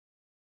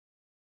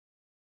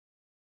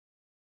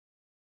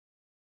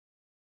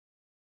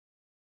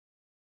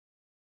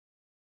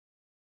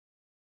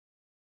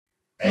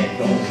Ain't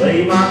gonna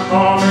lay my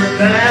armor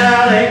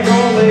down, ain't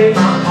gonna lay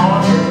my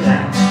armor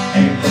down,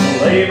 ain't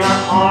gonna lay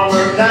my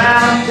armor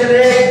down till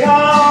he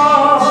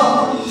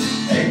comes.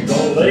 Ain't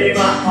gonna lay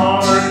my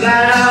armor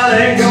down,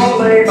 ain't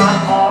gonna lay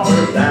my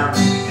armor down,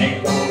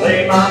 ain't gonna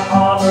lay my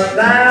armor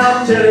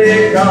down till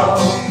he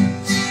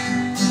comes.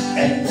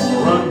 Ain't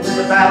gonna run when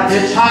the battle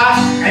gets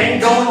hot,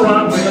 ain't gonna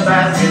run when the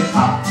battle gets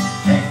hot,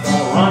 ain't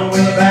gonna run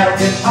when the battle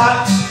gets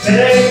hot till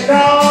he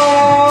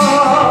comes.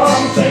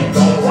 Ain't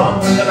gonna run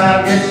when the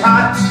battle gets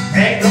hot,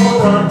 ain't gonna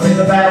run when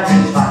the battle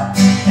gets hot,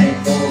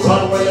 ain't gonna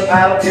run when the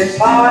battle gets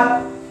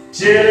hot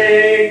till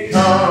he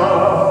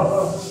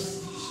comes.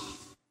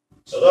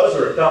 So those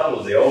are a couple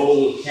of the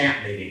old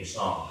camp meeting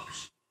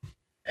songs.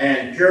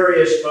 And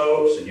curious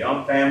folks and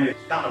young families,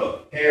 kind of a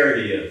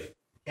parody of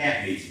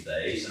camp meeting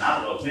days, and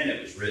I don't know when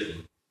it was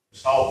written.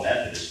 It's called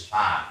Methodist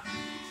Time.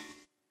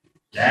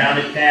 Down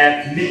at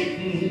camp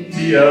meeting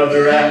the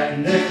other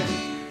afternoon,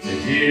 to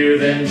hear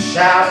them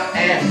shout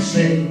and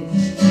sing,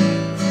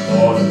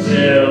 or to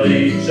tell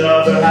each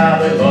other how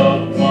they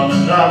loved one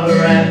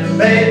another and to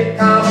make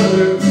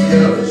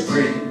hallelujah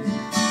scream.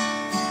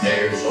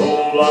 There's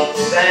old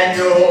Uncle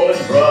Daniel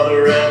and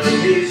brother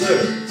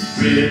Ebenezer,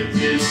 with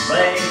his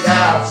laid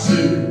out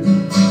suit.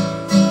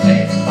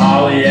 Aunt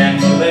Molly and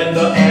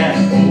Melinda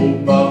and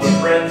old Mother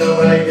Brenda,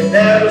 well, you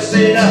never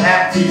seen a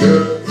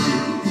happier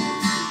crew.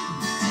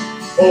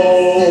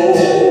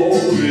 Oh,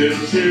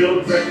 little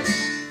children,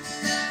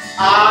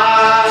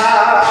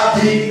 I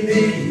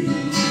believe.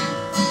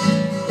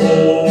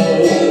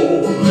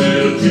 Oh,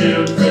 little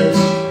children,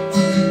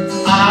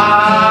 I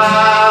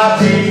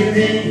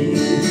believe.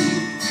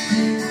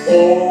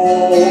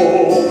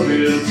 Oh,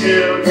 little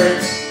children,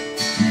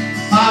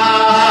 I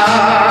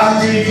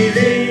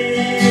believe.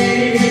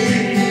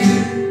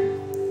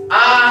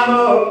 I'm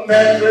a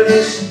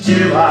Methodist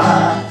till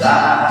I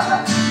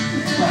die.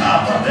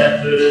 I'm a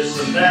Methodist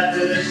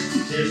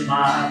is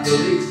my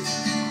belief.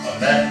 A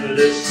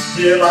Methodist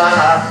till I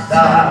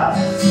die.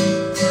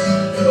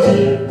 When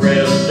old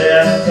Red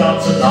Death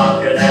comes a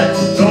knocking at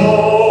the door,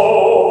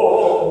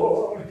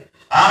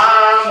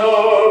 I'm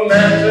a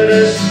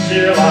Methodist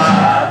till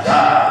I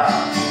die.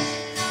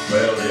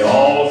 Well, they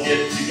all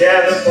get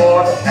together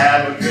for to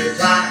have a good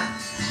time,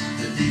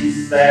 to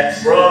eat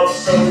that grub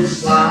so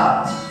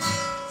sly.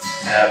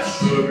 Have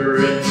sugar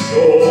in the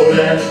gold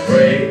and a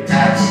great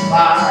apple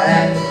pie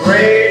and a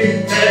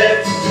great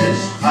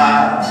Methodist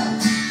pie.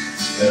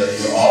 Well,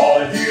 you all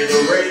hear the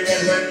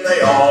ringing when they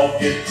all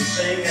get to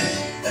singing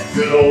that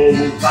good old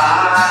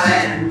by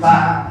and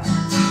by.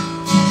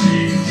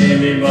 See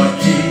Jimmy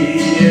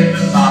McGee in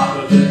the top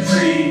of the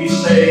tree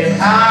saying,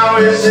 how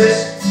is this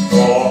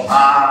for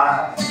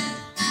high?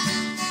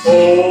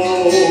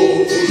 Oh,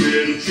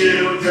 little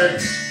children,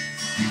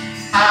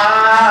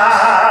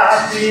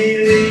 I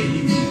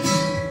believe.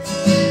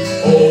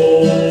 Oh,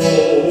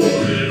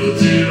 little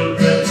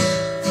children,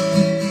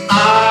 I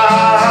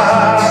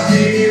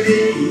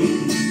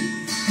believe.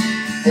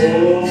 Oh,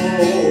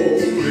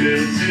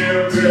 little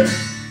children,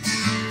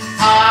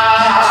 I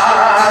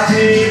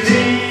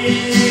believe.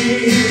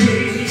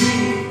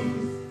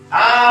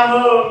 I'm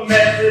a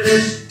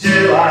Methodist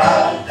till I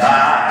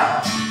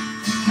die.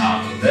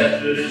 I'm a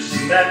Methodist,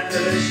 and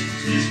Methodist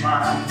is my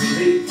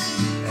belief.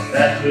 A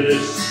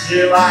Methodist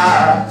till I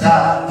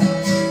die.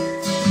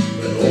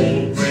 But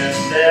old friend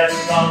Death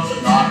comes a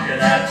knocking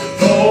at the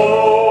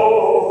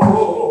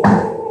door,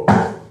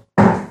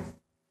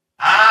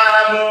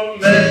 I'm a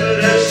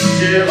Methodist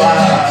till I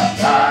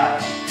die.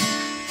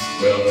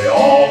 Well, they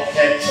all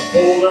catch a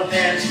hold of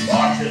hands,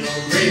 marching a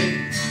ring,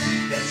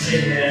 and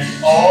singing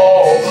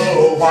all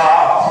the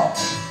while.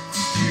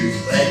 You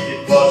think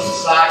it was a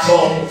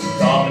cyclone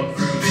coming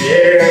through the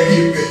air,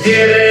 you could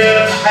hit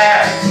it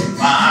half a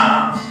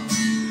mile.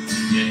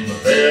 Then the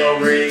bell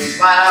rings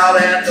loud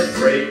and the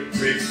great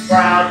big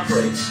crowd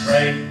breaks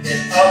straight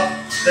and up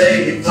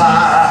they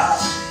fly.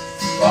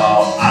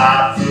 While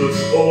I took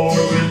board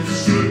with the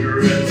sugar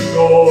and the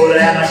gold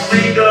and I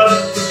cleaned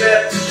up the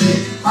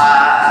Methodist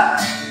pie.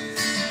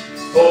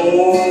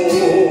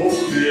 Oh,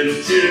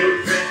 little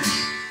children,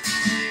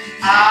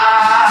 I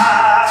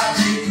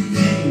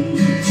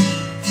believe.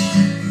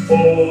 Oh,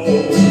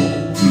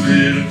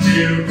 little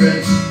children,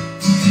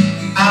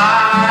 I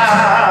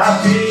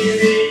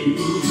believe.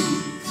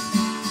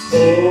 Oh,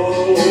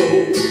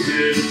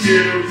 little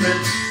children,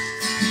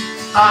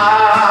 I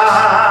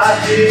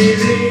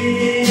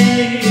believe.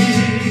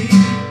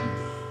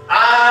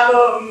 I'm a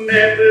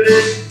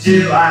Methodist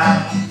till I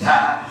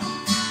die.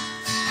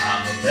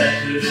 I'm a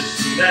Methodist,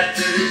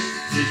 Methodist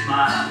is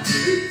my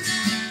belief.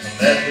 A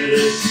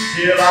Methodist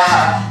till I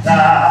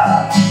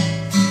die.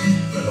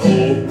 When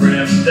old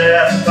grim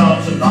death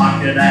comes a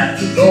knocking at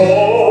the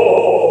door,